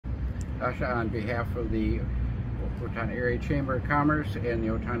Tashia, on behalf of the Owatonna Area Chamber of Commerce and the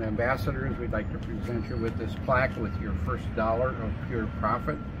Owatonna Ambassadors, we'd like to present you with this plaque with your first dollar of pure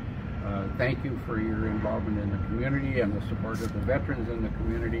profit. Thank you for your involvement in the community and the support of the veterans in the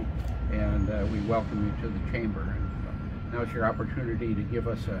community, and we welcome you to the Chamber. And now it's your opportunity to give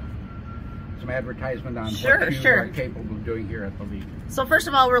us some advertisement on what you are capable of doing here at the Legion. So first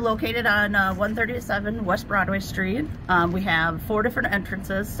of all, we're located on 137 West Broadway Street. We have 4 different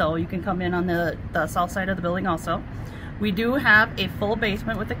entrances, so you can come in on the south side of the building also. We do have a full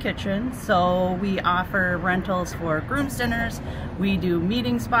basement with a kitchen, so we offer rentals for groom's dinners. We do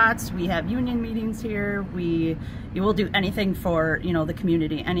meeting spots. We have union meetings here. You will do anything for, you know, the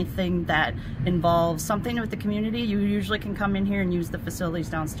community. Anything that involves something with the community, you usually can come in here and use the facilities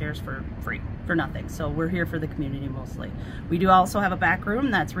downstairs for free, for nothing. So we're here for the community mostly. We do also have a back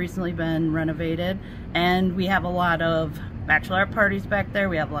room that's recently been renovated, and we have a lot of bachelorette parties back there.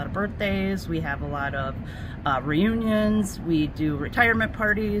 We have a lot of birthdays. We have a lot of reunions. We do retirement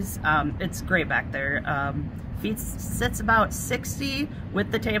parties. It's great back there. Sits about 60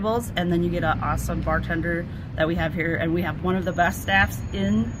 with the tables, and then you get an awesome bartender that we have here, and we have one of the best staffs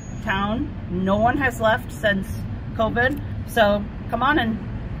in town. No one has left since COVID, so come on and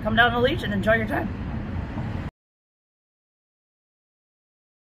come down to Legion, enjoy your time.